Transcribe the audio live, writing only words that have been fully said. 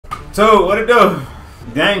So, what it do?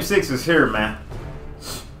 Game 6 is here, man.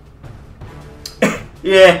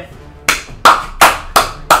 Yeah.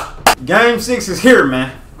 Game 6 is here,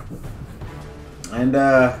 man. And,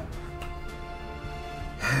 get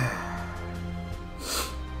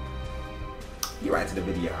right to the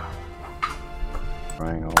video.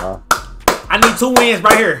 I ain't gonna lie. I need 2 wins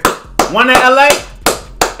right here. 1 in LA,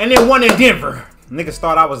 and then 1 in Denver. Niggas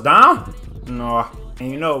thought I was down? No. And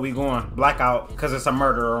you know we going blackout because it's a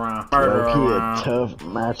murder around. Murder around. A tough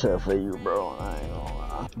matchup for you, bro. I ain't gonna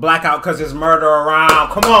lie. Blackout because it's murder around.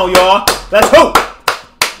 Come on, y'all. Let's hoop.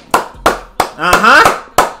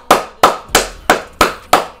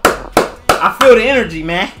 I feel the energy,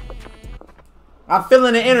 man. I'm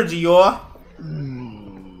feeling the energy, y'all.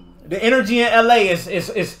 The energy in LA is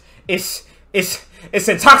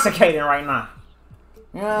intoxicating right now.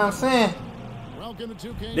 You know what I'm saying?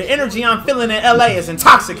 The energy I'm feeling in LA is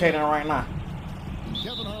intoxicating right now.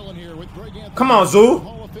 Come on, Zoo.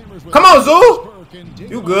 Come on, Zoo.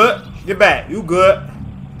 You good. Get back. You good.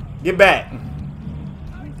 Get back.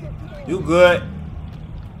 You good.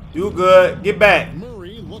 You good. Get back.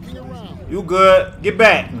 You good. Get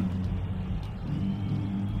back.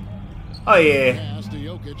 Oh, yeah.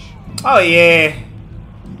 Oh, yeah.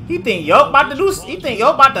 He think Yoke about to do? He think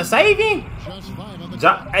Yoke about to save him?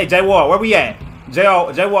 Hey, J Wall, where we at? J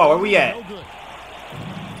Wall, where we at?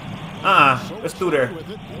 Let's do there.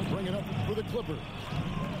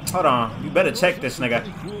 Hold on, you better check this nigga.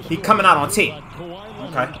 He coming out on T.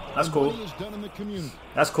 Okay, that's cool.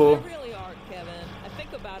 That's cool. They really are, Kevin. I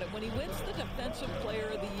think about it. When he wins the Defensive Player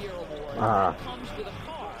of the Year award, it comes with a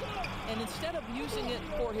car. And instead of using it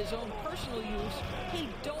for his own personal use, he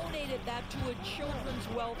donated that to a children's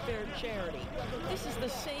welfare charity. This is the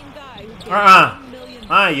same guy who gave $1 million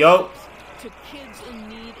to kids in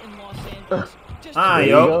need in Los Angeles. Just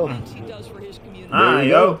the things he does for his community.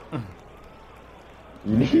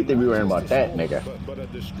 You need to be worrying about that nigga.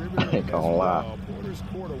 I ain't gonna lie.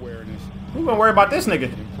 Who gonna worry about this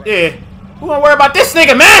nigga? Yeah. Who gonna worry about this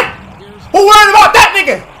nigga, man? Who worried about that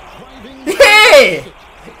nigga? Yeah.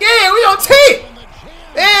 Yeah, we on tape.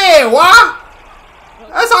 Yeah, why?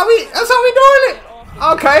 That's how we doing it.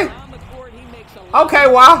 Okay. Okay,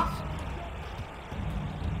 why?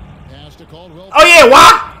 Oh yeah,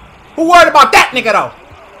 why? Who worried about that nigga though?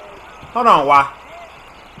 Hold on, why?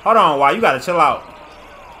 Hold on, why? You gotta chill out.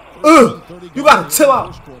 You gotta chill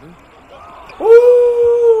out.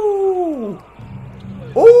 Ooh.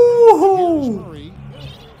 Ooh.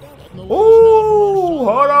 Ooh.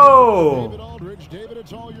 Hold on.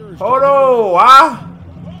 Hold on, why?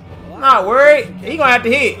 Not worried. He gonna have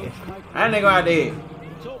to hit. That nigga gonna have to hit.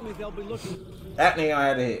 That nigga gonna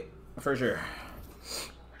have to hit. For sure.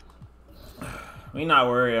 We not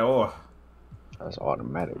worried at all. That's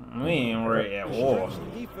automatic. We ain't worried at all.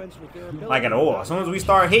 Like at all. As soon as we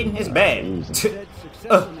start hitting, it's bad. We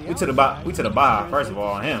to the bar. First of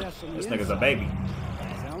all, on him. This nigga's a baby.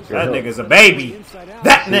 That nigga's a baby.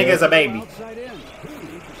 That nigga's a baby.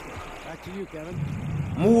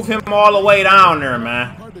 Move him all the way down there,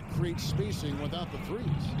 man.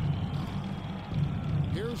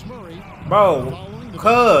 Bro,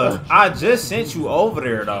 cuz I just sent you over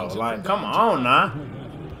there though. Like, come on now.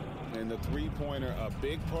 And the three-pointer, a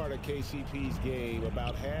big part of KCP's game.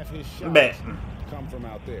 About half his shots come from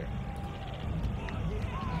out there.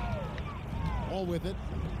 All with it,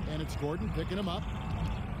 and it's Gordon picking him up.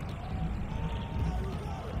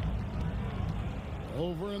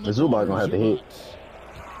 Over in the Zubac gonna have to hit.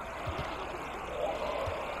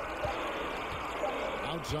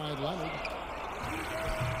 Outside Leonard.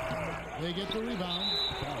 They get the rebound.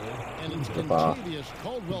 And it's Contavious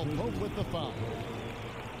Caldwell Pope with the foul.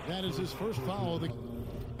 That is his first foul of the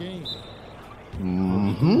game.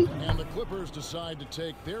 And the Clippers decide to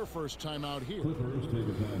take their first timeout here.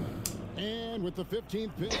 And with the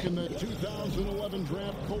 15th pick in the 2011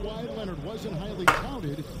 draft, Kawhi Leonard wasn't highly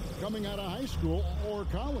touted coming out of high school or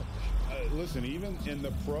college. Listen, even in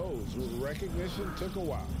the pros, recognition took a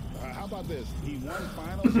while. How about this? He won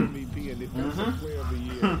Finals MVP and Defensive Player of the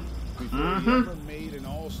Year before he ever made an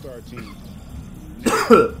All-Star team.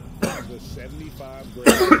 The 75 grade.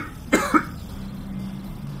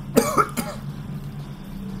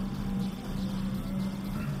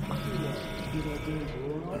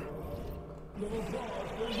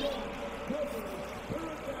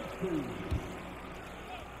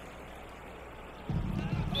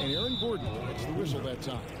 And Aaron Gordon gets the whistle that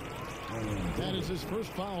time. That is his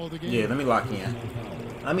first foul of the game. Yeah, let me lock in.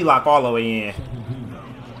 Let me lock all the way in.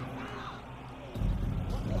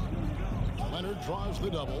 Leonard draws the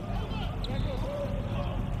double.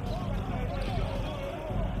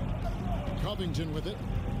 Covington with it.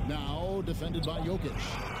 Now defended by Jokic.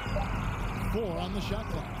 4 on the shot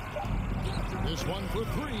clock. This one for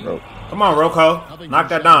 3. Come on, Rocco. Knock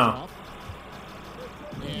that down.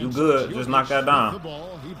 You good. Just knock that down. The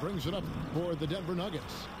ball, he brings it up for the Denver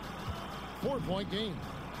Nuggets. 4-point game.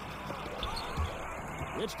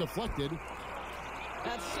 It's deflected.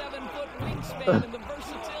 That 7-foot wingspan and the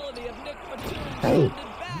versatility of Nick Batum Hey. send it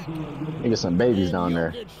back. Nigga, some babies down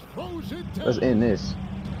there. Let's end this.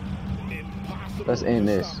 Let's end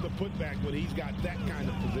this. Stop the putback when he's got that kind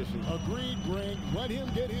of position. Agreed, Greg. Let him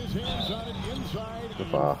get his hands on it inside Good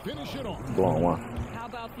foul. and finish it off. Go on one. How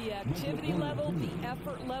about the activity level, the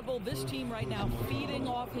effort level? This team right now feeding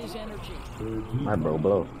off his energy. My bro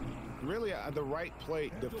blow. Really, the right play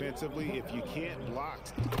defensively. If you can't block,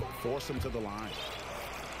 force him to the line.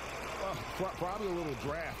 Well, probably a little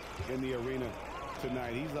draft in the arena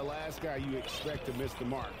tonight. He's the last guy you expect to miss the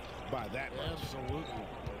mark by that much. Absolutely.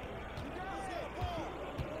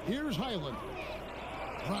 Here's Highland.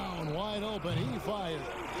 Brown wide open. He fired.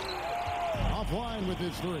 Offline with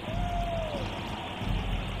his 3.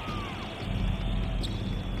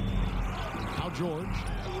 Now George.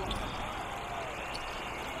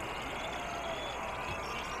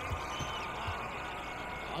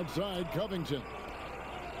 Outside Covington.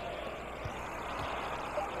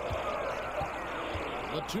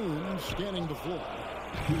 Batum scanning the floor.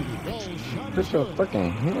 Put your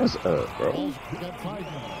fucking hands up, bro. Well,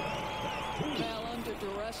 under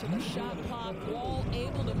duress of the shot clock, Wall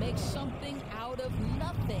able to make something out of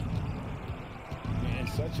nothing. And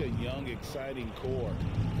such a young, exciting core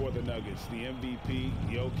for the Nuggets. The MVP,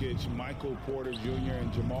 Jokic, Michael Porter Jr.,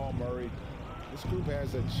 and Jamal Murray. This group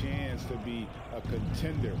has a chance to be a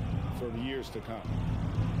contender for years to come.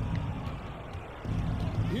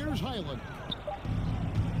 Here's Highland.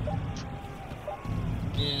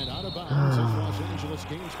 And out of bounds as Los Angeles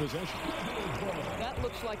gains possession. That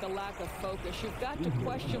looks like a lack of focus. You've got to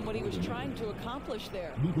question what he was trying to accomplish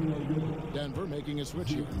there. Denver making a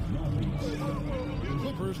switch here.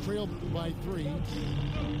 Clippers trail by 3.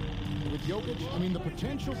 With Jokic, I mean, the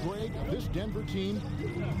potential, Greg, of this Denver team,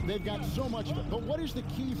 they've got so much of it. But what is the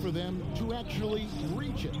key for them to actually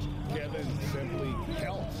reach it? Kevin, simply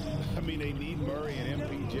health. I mean, they need Murray and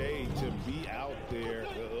MPJ to be out there.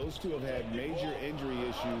 Those two have had major injury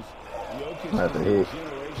issues. Jokic is a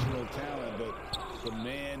generational talent, but the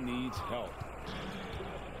man needs help.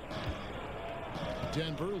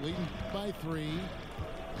 Denver leading by 3.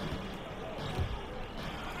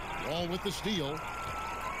 Wall with the steal.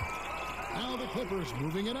 Now the Clippers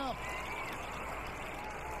moving it up.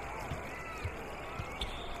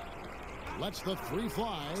 Lets the 3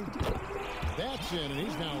 fly. That's in, and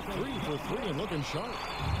he's now 3 for 3 and looking sharp.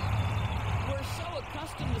 We're so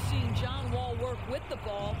accustomed to seeing John Wall work with the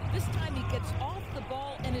ball. This time he gets off the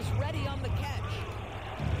ball and is ready on the catch.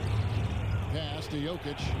 Pass to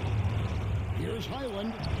Jokic. Here's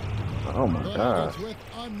Highland. Oh my God. With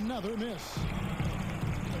another miss.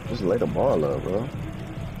 Just lay the ball up, bro.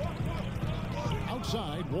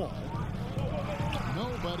 Outside Wall.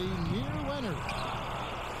 Nobody near Leonard.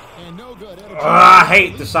 And no good. I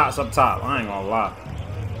hate the shots up top. I ain't gonna lie.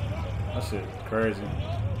 That shit crazy.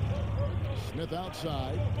 Smith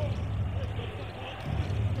outside.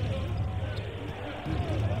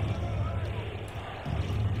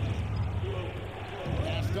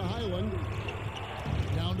 Pass to Highland.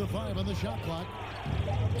 Down to 5 on the shot clock.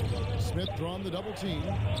 Smith drawn the double team.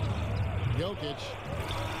 Jokic.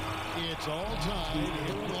 It's all tied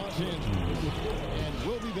here in Los Angeles. And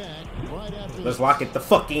we'll be back right after Let's lock it the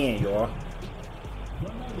fuck in, y'all.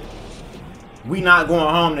 We not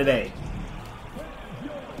going home today.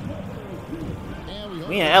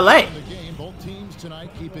 We in LA. The game, both teams tonight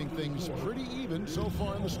keeping things pretty even so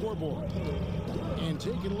far on the scoreboard. And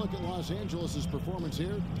taking a look at Los Angeles' performance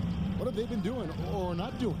here, what have they been doing or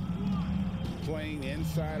not doing? Playing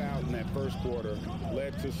inside out in that first quarter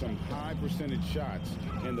led to some high percentage shots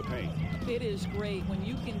in the paint. It is great when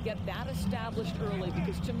you can get that established early,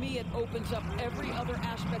 because to me it opens up every other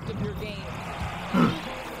aspect of your game.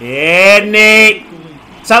 Yeah, Nick.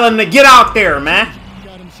 Tell him to get out there, man.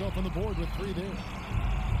 Got himself on the board with 3 there.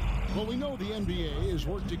 Well, we know the NBA has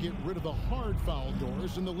worked to get rid of the hard foul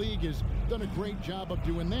doors, and the league has done a great job of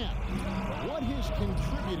doing that. What has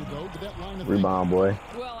contributed, though, to that line of rebound, boy?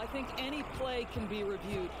 Well, I think any play can be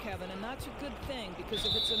reviewed, Kevin, and that's a good thing, because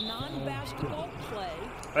if it's a non-basketball play,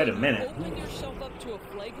 wait a minute, open yourself up to a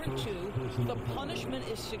flagrant 2, the punishment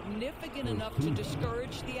is significant enough to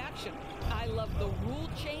discourage the action. I love the rule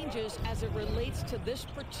changes as it relates to this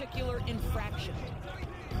particular infraction.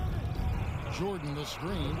 Jordan the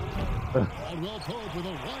screen. And well Pope with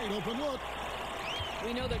a wide open look.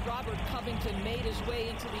 We know that Robert Covington made his way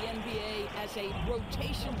into the NBA as a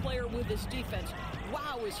rotation player with his defense.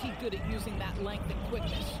 Wow, is he good at using that length and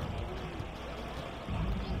quickness.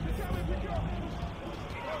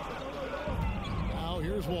 Now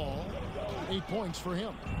here's Wall. 8 points for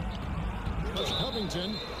him. Here's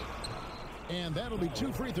Covington. And that'll be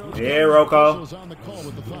 2 free throws. Yeah, Rocco. On the call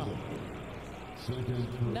with the foul.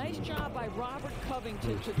 Nice job by Robert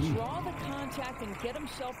Covington to draw the contact and get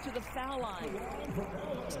himself to the foul line.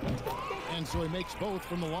 And so he makes both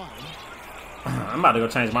from the line. I'm about to go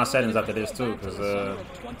change my settings after this too, because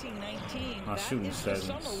my shooting settings.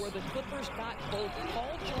 Summer where the Clippers got both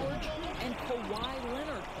Paul George and Kawhi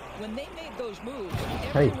Leonard. When they made those moves,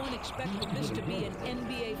 everyone expected this to be an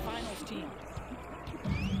NBA Finals team.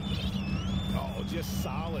 Oh, just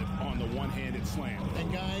solid on the one-handed slam.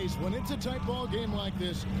 And guys, when it's a tight ball game like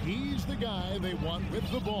this, he's the guy they want with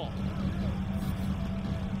the ball.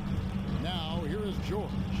 Now, here is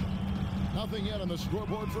George. Nothing yet on the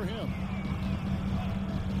scoreboard for him.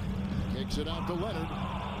 Kicks it out to Leonard.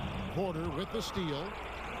 Porter with the steal.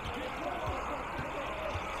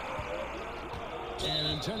 An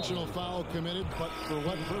intentional foul committed, but for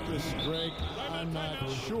what purpose, Greg, I'm not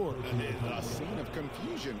sure. A scene of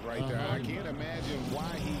confusion right there. I can't imagine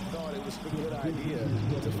why he thought it was a good idea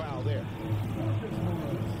to foul there.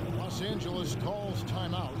 Los Angeles calls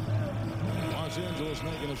timeout. Los Angeles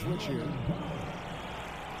making a switch here.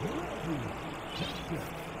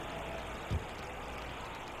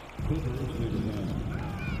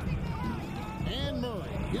 And Murray,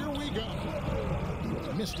 here we go.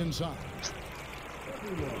 Missed inside.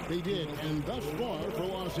 They did, and thus far for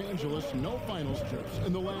Los Angeles, no finals trips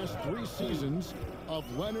in the last 3 seasons of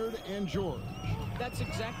Leonard and George. That's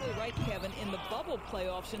exactly right, Kevin. In the bubble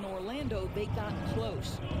playoffs in Orlando, they got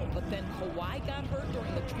close. But then Kawhi got hurt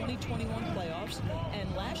during the 2021 playoffs,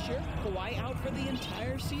 and last year, Kawhi out for the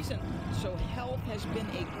entire season. So health has been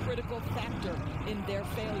a critical factor in their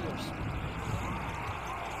failures.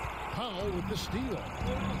 Powell with the steal.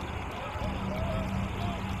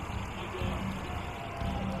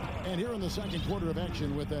 And here in the second quarter of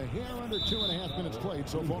action with a hair under 2.5 minutes played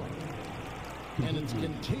so far. And it's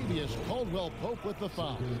Kentavious Caldwell-Pope with the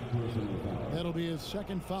foul. That'll be his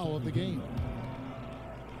second foul of the game.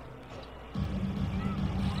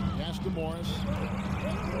 Pass to Morris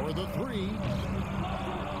for the 3.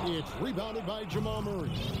 It's rebounded by Jamal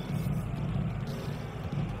Murray.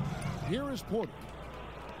 Here is Porter.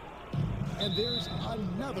 And there's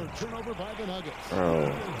another turnover by the Nuggets.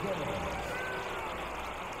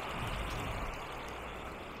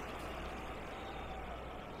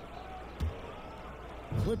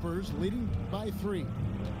 Clippers leading by 3.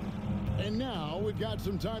 And now we've got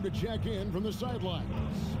some time to check in from the sidelines.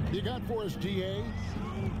 You got for us, DA?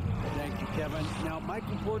 Thank you, Kevin. Now,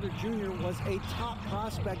 Michael Porter Jr. was a top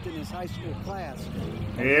prospect in his high school class.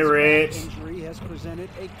 Hey, Rich. His injury has presented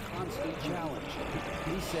a constant challenge.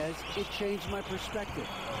 He says, it changed my perspective.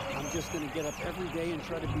 I'm just going to get up every day and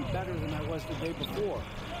try to be better than I was the day before.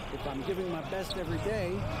 If I'm giving my best every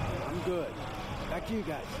day, I'm good. Back to you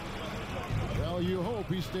guys. Well, you hope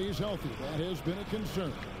he stays healthy. That has been a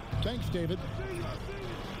concern. Thanks, David.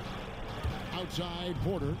 Outside,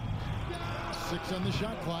 Porter. 6 on the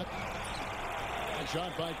shot clock. A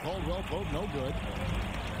shot by Caldwell-Pope, no good.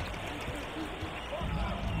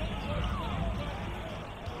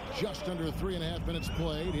 Just under 3.5 minutes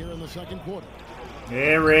played here in the second quarter.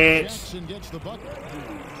 Yeah, Rich. Jackson gets the bucket.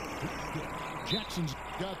 Jackson's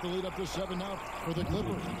got the lead up to 7 now for the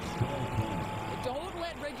Clippers. Don't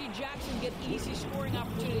let Reggie Jackson get easy scoring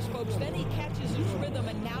opportunities, folks. Then he catches his rhythm,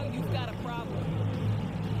 and now you've got a problem.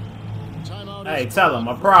 Timeout. Hey, tell him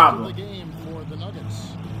a problem. The game for the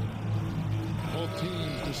Nuggets. Both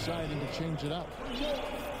teams deciding to change it up.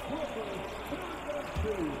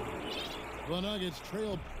 The Nuggets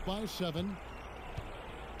trail by 7.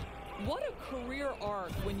 What a career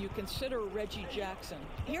arc when you consider Reggie Jackson.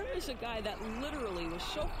 Here is a guy that literally was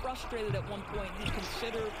so frustrated at one point he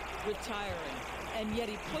considered retiring. And yet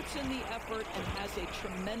he puts in the effort and has a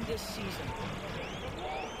tremendous season.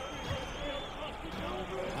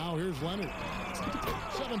 Now here's Leonard.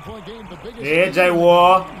 7-point game, the biggest. Yeah, Jay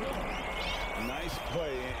Wall. Nice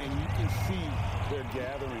play, and you can see they're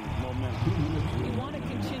gathering momentum. We want to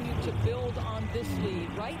continue to build on this lead.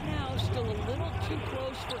 Right now, still a little too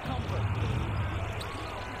close for comfort.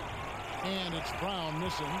 And it's Brown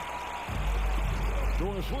missing.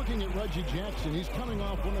 Doris looking at Reggie Jackson. He's coming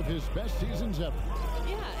off one of his best seasons ever.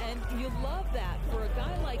 Yeah, and you love that for a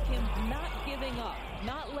guy like him, not giving up,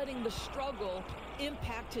 not letting the struggle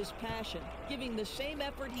impact his passion, giving the same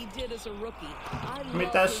effort he did as a rookie.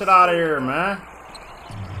 Get that shit out of here, man.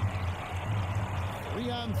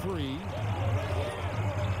 3-on-3.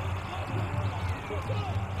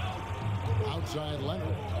 Outside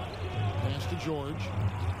Leonard. Pass to George.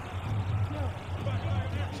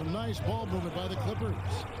 Some nice ball movement by the Clippers.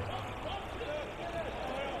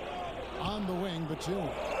 On the wing, Batum.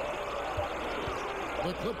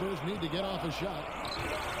 The Clippers need to get off a shot.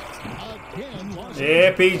 Again,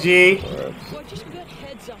 yeah, PG. Well, just good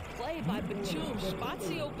heads-up play by Batum. Spots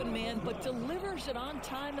the open man, but delivers it on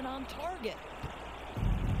time and on target.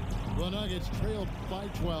 The Nuggets trailed by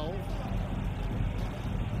 12.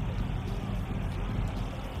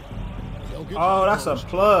 Oh, that's a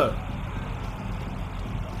plug.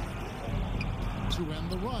 To end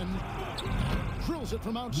the run. Drills it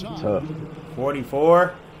from outside. Tough.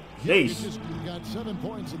 44. He Jeez. just got 7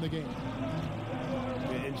 points in the game.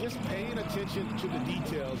 And just paying attention to the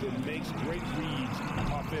details, it makes great reads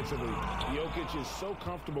offensively. Jokic is so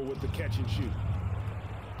comfortable with the catch and shoot.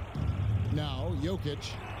 Now,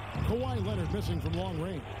 Jokic. Kawhi Leonard missing from long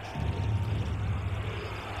range.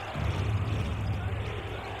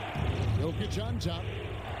 Jokic on top.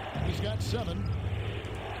 He's got 7.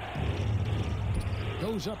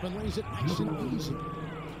 Goes up and lays it nice and easy.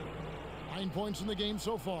 9 points in the game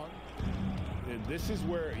so far. And this is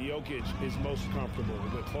where Jokic is most comfortable.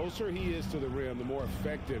 The closer he is to the rim, the more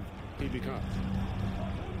effective he becomes.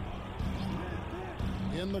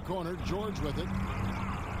 In the corner, George with it.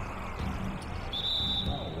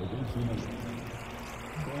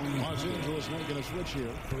 Los Angeles making a switch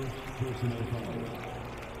here.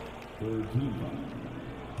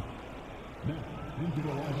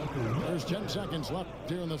 There's 10 seconds left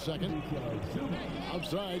here in the second.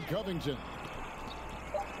 Outside Covington.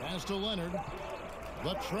 Pass to Leonard.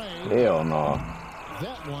 The trade. Hell no.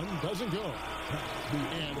 That one doesn't go.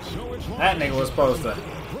 And so it's That nigga was supposed to.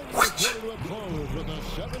 That's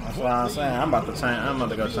That's what I'm saying. I'm about to change. I'm about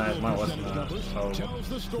to go change my what's name.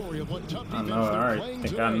 I know. I already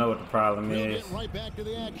think I know what the problem is. Right back to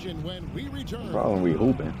the action when we return. Problem we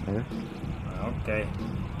hooping, man. Okay.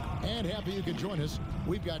 And happy you can join us.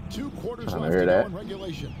 We've got 2 quarters I left hear to go that. in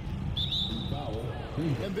regulation.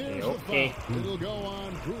 And there's Okay. the foul. It'll go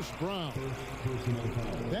on Bruce Brown.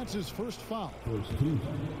 That's his first foul.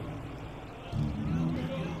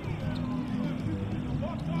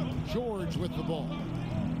 George with the ball.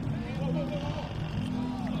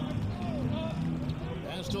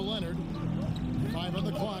 Pass to Leonard. 5 on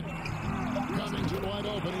the clock. Covington wide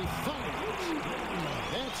open. He fires.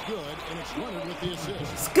 That's good, and it's Leonard with the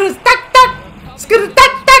assist.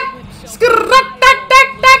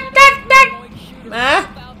 Man,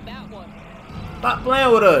 stop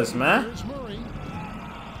playing with us, man. Here's Murray.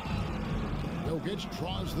 Jokic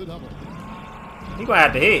draws the double. You gonna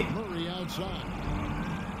have to hit. Murray outside.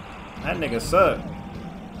 That nigga suck.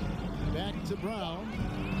 Back to Brown.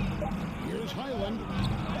 Here's Highland.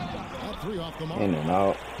 That 3 off the mark. In and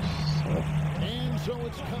out. And so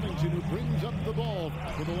it's Covington who brings up the ball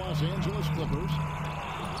for the Los Angeles Clippers.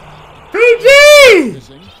 PG!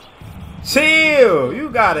 Missing. Chill. You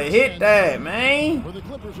gotta hit that, man. For the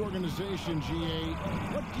Clippers organization, GA,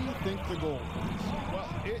 what do you think the goal is? Well,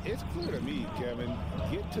 it's clear to me, Kevin,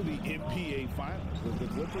 get to the NBA Finals. The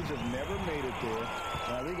Clippers have never made it there.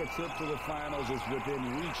 And I think a trip to the Finals is within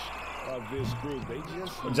reach of this group. They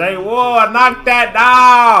just... Jay Ward, knock that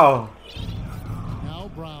down. Now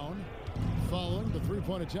Brown, following the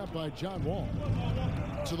 3-point attempt by John Wall.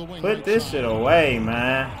 To the wing. Put this shit away,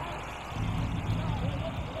 man.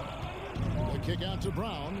 The kick out to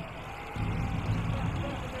Brown.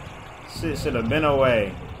 Shit should have been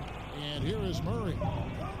away. And here is Murray.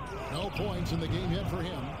 No points in the game yet for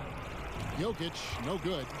him. Jokic, no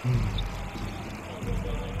good.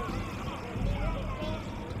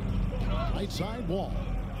 Right side Wall.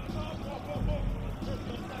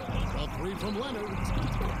 A 3 from Leonard.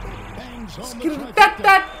 Bangs home the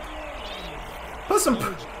trifecta.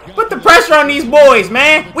 Put the pressure on these boys,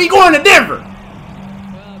 man. We going to Denver.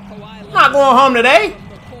 Not going home today.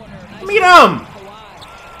 Meet them.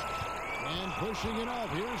 And pushing it up.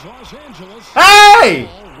 Here's Los Angeles. Hey!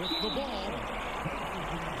 With the ball.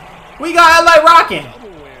 We got LA rocking.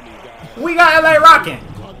 We got LA rocking.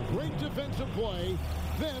 A great defensive play.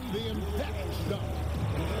 Then the emphatic stop.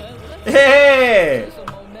 Yeah.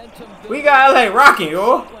 We got LA rocking,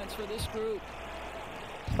 yo.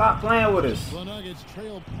 Stop playing with us. The Nuggets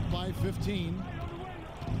trail by 15.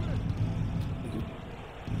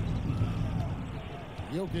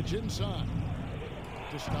 Jokic inside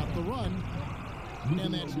to stop the run.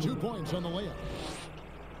 And that's 2 points on the layup.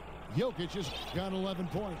 Jokic has got 11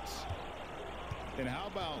 points. And how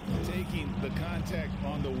about taking the contact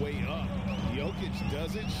on the way up? Jokic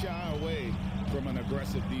doesn't shy away from an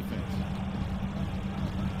aggressive defense.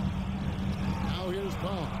 Now here's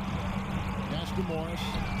Paul. Pass to Morris.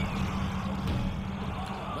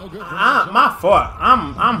 No good. My fault.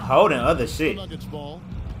 I'm holding other shit. Nuggets ball.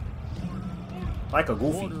 Like a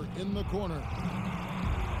goofy. Porter in the corner.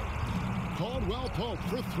 Caldwell Pope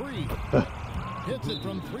for three. Hits it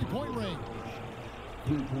from three-point range.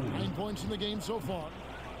 9 points in the game so far.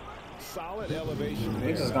 Solid elevation.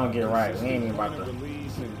 We just gonna get right. We ain't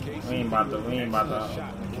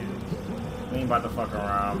about to fuck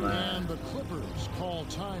around, man. And the Clippers call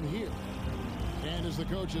time here. And as the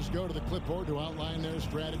coaches go to the clipboard to outline their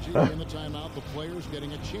strategy in the timeout, the players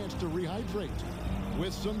getting a chance to rehydrate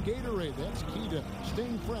with some Gatorade. That's key to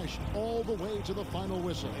staying fresh all the way to the final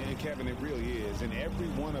whistle. And Kevin, it really is. And every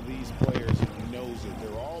one of these players knows it.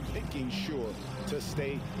 They're all making sure to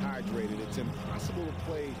stay hydrated. It's impossible to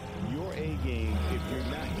play your A game if you're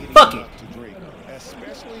not getting enough to drink.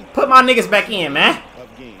 Especially put my niggas back in, man.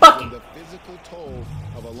 Fuck it. The physical toll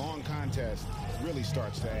of a long contest really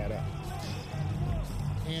starts to add up.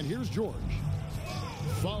 And here's George.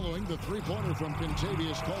 Following the three-pointer from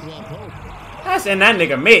Pintavious Caldwell Pope. That's in that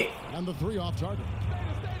nigga mid. And the three off target.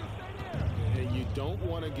 And you don't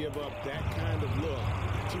want to give up that kind of look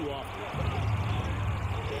too often.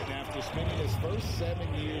 And after spending his first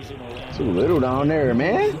 7 years in Orlando, too little down there,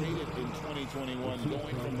 man. In 2021,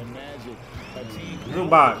 going from the Magic, a team Drew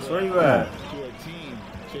Box, where you at? to a team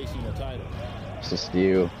chasing a title. It's a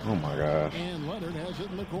steal. Oh my gosh. And Leonard has it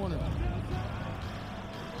in the corner.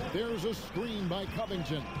 There's a screen by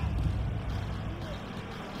Covington.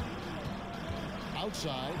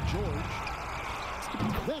 Outside, George.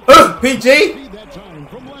 PG. That time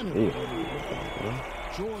from Leonard.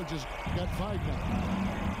 George has got 5 now.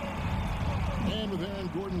 And with Aaron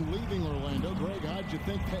Gordon leaving Orlando, Greg, how'd you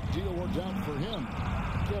think that deal worked out for him?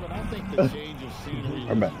 Kevin, I think the change of scenery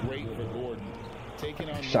was great for Gordon. Taking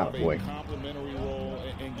on more of a complimentary role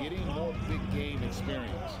and getting more big game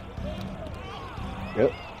experience.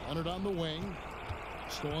 Yep. Leonard on the wing.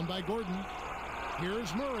 Stolen by Gordon.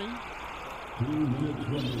 Here's Murray.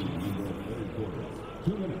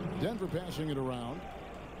 Denver passing it around.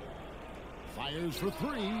 Fires for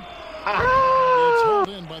three. It's held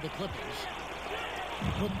in by the Clippers.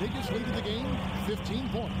 The biggest lead of the game, 15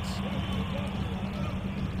 points.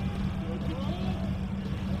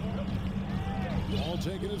 Ball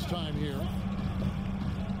taking his time here.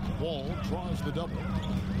 Wall draws the double.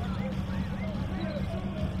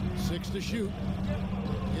 6 to shoot.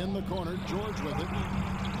 In the corner, George with it.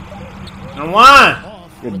 And one.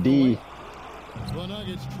 Good D. The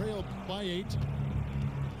Nuggets trail by 8.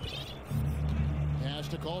 Pass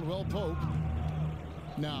to Caldwell Pope.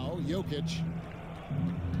 Now Jokic.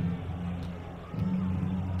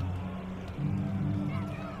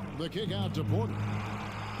 The kick out to Porter.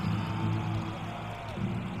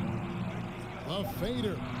 A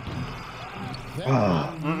fader. That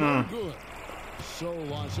no good. So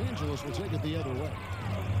Los Angeles will take it the other way.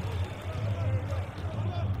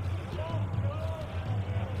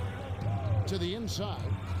 To the inside.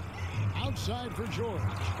 Outside for George.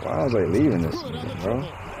 Why was I leaving this thing, bro?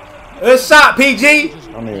 Good shot, PG. I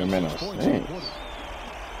don't even mean no sense. And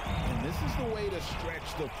this is the way to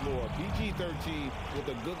stretch the floor. PG-13 with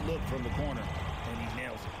a good look from the corner, and he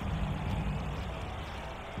nails it.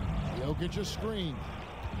 Jokic a screen.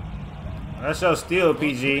 That's your steal,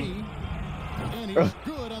 PG. And he's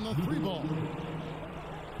good on the 3 ball.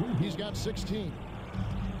 He's got 16.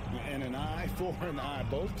 And an eye for an eye.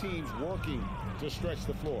 Both teams working to stretch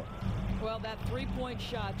the floor. Well, that 3-point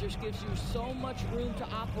shot just gives you so much room to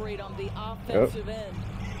operate on the offensive end.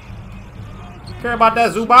 Care about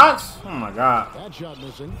that Zubox? Oh my God. That shot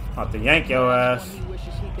missing. About to yank your ass. He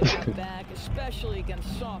wishes he could have back, especially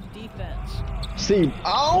against soft defense. See,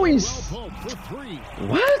 I always. Pope for 3.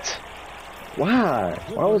 What? Why?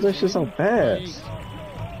 Why was that shit so fast?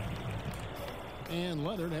 And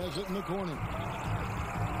Leonard has it in the corner.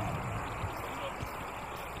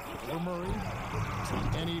 For Murray.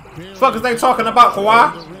 And he Fuck is they talking about,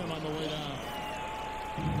 Kawhi? the rim on the way down.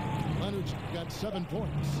 Leonard's got 7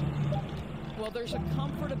 points. Well, there's a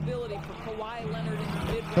comfortability for Kawhi Leonard in the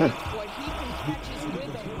mid-range. Boy, he can catch his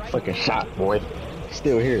rhythm right. Fucking shot, boy.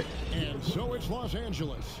 Still here. And so it's Los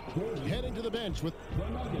Angeles heading to the bench with.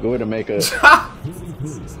 Go ahead and make a.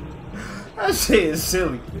 That shit is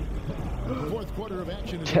silly. Fourth quarter of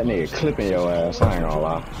action. That nigga clipping your ass. I ain't gonna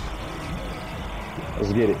lie.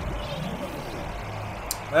 Let's get it.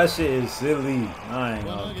 That shit is silly. I ain't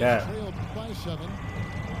gonna cap. By 7.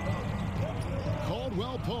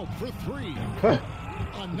 Caldwell Pope for 3.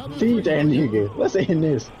 Feed that nigga. Let's end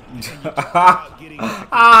this. Getting back in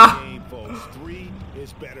the game, folks. 3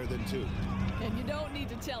 is better than 2. And you don't need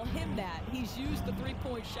to tell him that. He's used the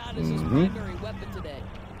three-point shot as his primary weapon today.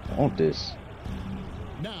 I want this.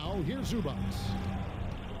 Now, here's Zubats.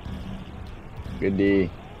 Good D.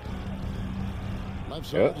 Left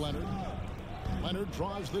side, Yep. Leonard. Leonard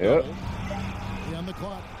draws the Yep. double. And the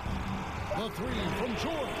clock. The three from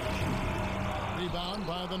George. Rebound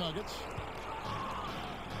by the Nuggets.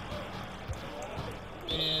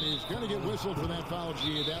 And he's going to get whistled for that foul,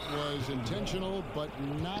 G. That was intentional, but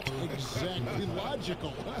not exactly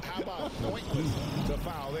logical. How about pointless to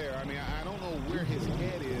foul there? I mean, I don't know where his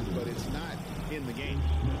head is, but it's not in the game.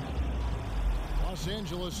 Los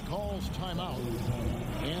Angeles calls timeout.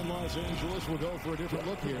 And Los Angeles will go for a different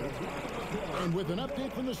look here. And with an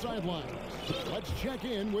update from the sidelines, let's check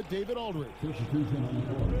in with David Aldridge.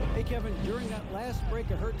 Hey, Kevin, during that last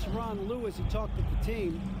break, I heard Tyronn Lue as he talked with the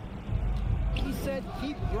team. He said,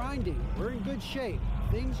 keep grinding. We're in good shape.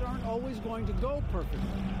 Things aren't always going to go perfectly.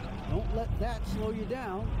 Don't let that slow you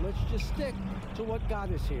down. Let's just stick to what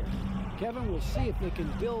got us here. Kevin, we'll see if they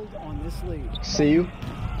can build on this lead. See you.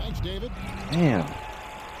 Thanks, David. Damn.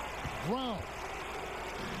 Brown.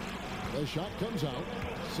 The shot comes out,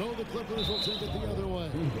 so the Clippers will take it the other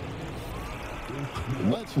way.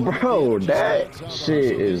 Bro, that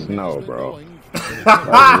shit is no, bro.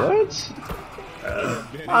 What?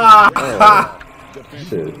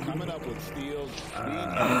 Shit. Coming up with steals,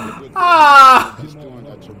 just doing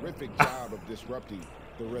a terrific job of disrupting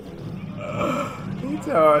the rhythm. He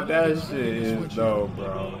told that shit is dope,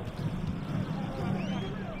 bro.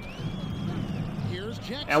 Here's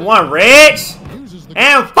Jackson. And one Rich.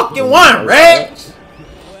 And fucking one Rich.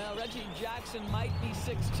 Well, Reggie Jackson might be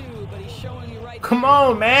 6'2", but he's showing you right Come there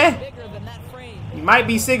on, man. bigger than that frame. He might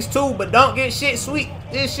be 6'2", but don't get shit sweet.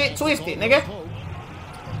 This shit twisted, nigga.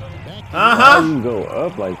 How you go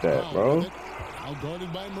up like that, bro?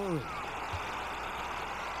 Outguarded by Murray.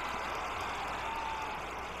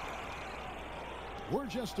 We're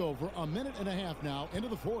just over a minute and a half now into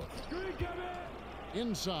the fourth.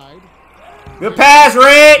 Inside. Good pass,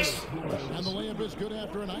 Rich. And the layup is good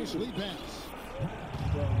after a nice lead pass.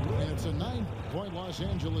 And it's a 9-point Los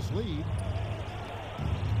Angeles lead.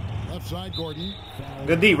 Left side, Gordon.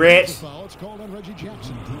 Good D, Rich. It's called on Reggie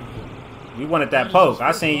Jackson. You wanted that poke.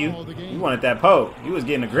 I seen you. You wanted that poke. You was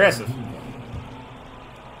getting aggressive.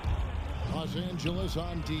 Los Angeles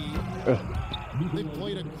on D. They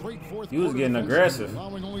played a great fourth You was quarter getting aggressive.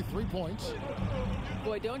 allowing only 3 points.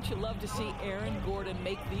 Boy, don't you love to see Aaron Gordon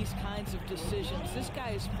make these kinds of decisions? This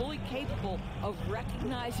guy is fully capable of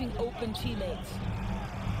recognizing open teammates.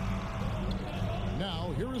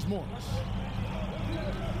 Now, here is Morris.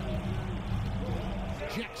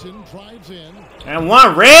 Jackson drives in. And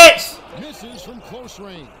one Rich. Misses from close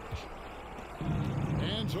range.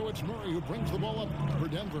 And so it's Murray who brings the ball up for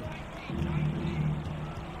Denver.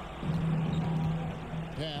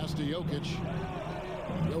 Pass to Jokic.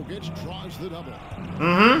 Jokic draws the double.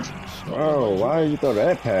 Oh, why you throw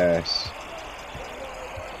that pass?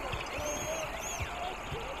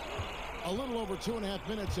 A little over 2.5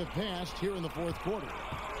 minutes have passed here in the fourth quarter.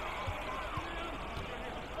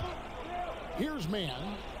 Here's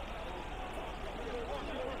Mann.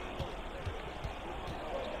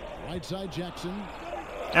 Right side Jackson.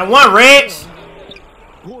 And one Rich.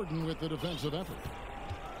 Gordon with the defensive effort.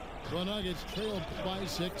 The Nuggets trailed by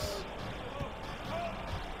 6.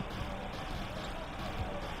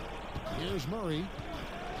 Here's Murray.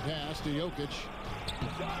 Pass to Jokic.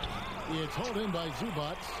 It's held in by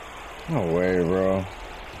Zubats. No way, bro.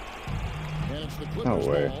 And it's the No Clippers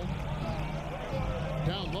way. ball.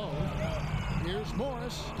 Down low. Here's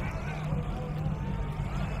Morris.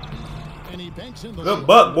 And he banks in the Good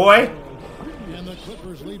buck, boy. And the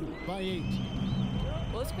Clippers lead by 8.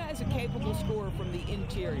 Well, this guy's a capable scorer from the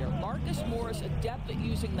interior. Marcus Morris adept at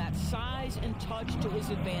using that size and touch to his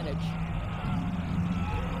advantage.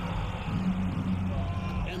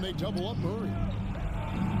 And they double up Murray.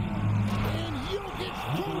 And Jokic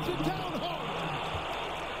throws it down home.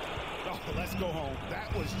 Oh, let's go home.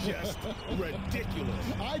 That was just ridiculous.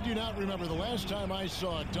 I do not remember the last time I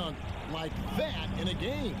saw a dunk like that in a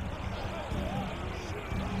game.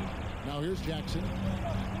 Now here's Jackson.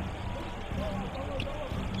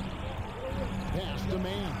 Pass to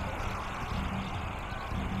Mann.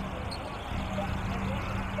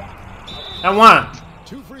 And one.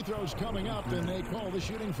 2 free throws coming up, and they call the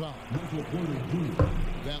shooting foul.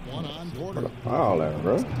 That one on Porter. Foul there,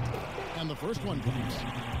 bro. And the first one comes.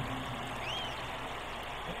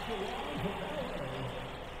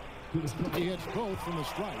 He hits both from the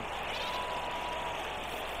strike.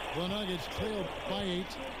 The Nuggets trailed by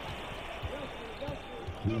 8.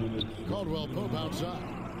 Caldwell Pope outside.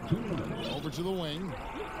 Over to the wing.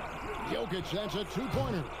 Jokic, that's a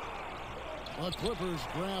two-pointer. The Clippers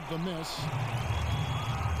grab the miss.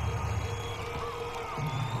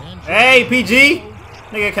 Hey, PG.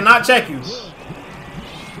 Nigga cannot check you. Oh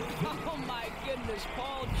my goodness,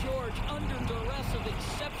 Paul George under duress of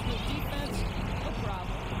exceptional defense. No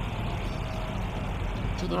problem.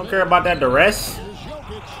 I don't care about that duress. They really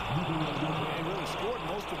scored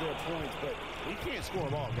most of their points, but he can't score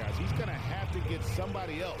them all, guys. He's going to have to get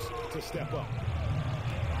somebody else to step up.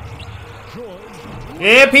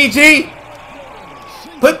 Yeah, PG.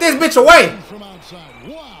 Put this bitch away.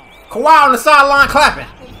 Kawhi on the sideline clapping.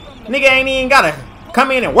 Nigga ain't even gotta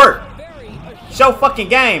come in and work. Show fucking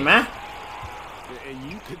game, man.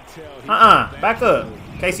 Back up.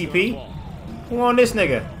 KCP. Who on this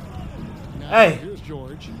nigga? Hey.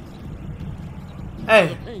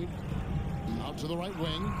 Hey. Out to the right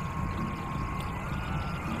wing.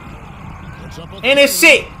 In this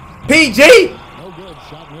shit. PG. No good.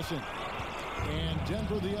 Shot missing. And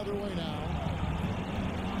Denver the other way now.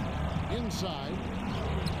 Inside.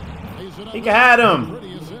 He can have him.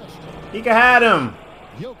 He can have him.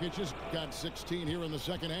 Jokic just got 16 here in the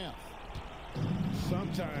second half.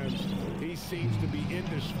 Sometimes he seems to be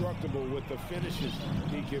indestructible with the finishes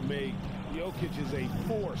he can make. Jokic is a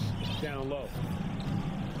force down low.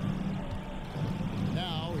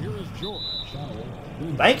 Now here is George.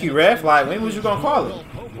 Thank you, ref. Like, when was you gonna call it?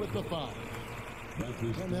 With the foul.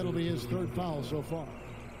 And that'll be his third foul so far.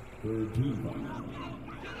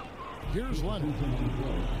 Here's Leonard.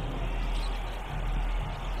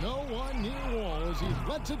 No one near Wall as he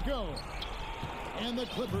lets it go. And the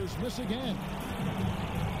Clippers miss again.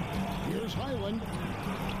 Here's Highland.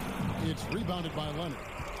 It's rebounded by Leonard.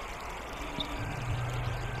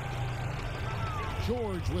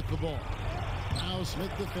 George with the ball. Now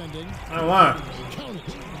Smith defending. I won. Count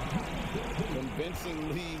it. Convincing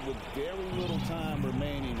lead with very little time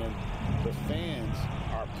remaining, and the fans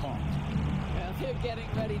are pumped. Well, they're getting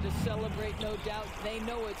ready to celebrate, no doubt. They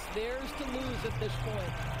know it's theirs to lose at this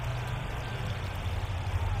point.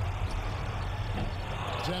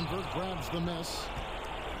 Denver grabs the miss.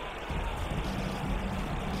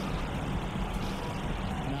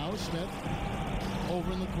 Now Smith.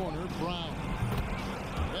 Over in the corner, Brown.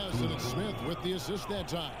 Yes, and it's Smith with the assist that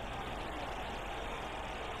time.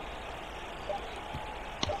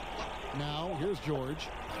 Now, here's George.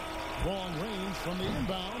 Long range from the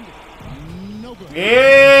inbound. No good.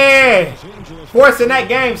 Yeah. Forcing that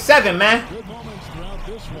game 7, man.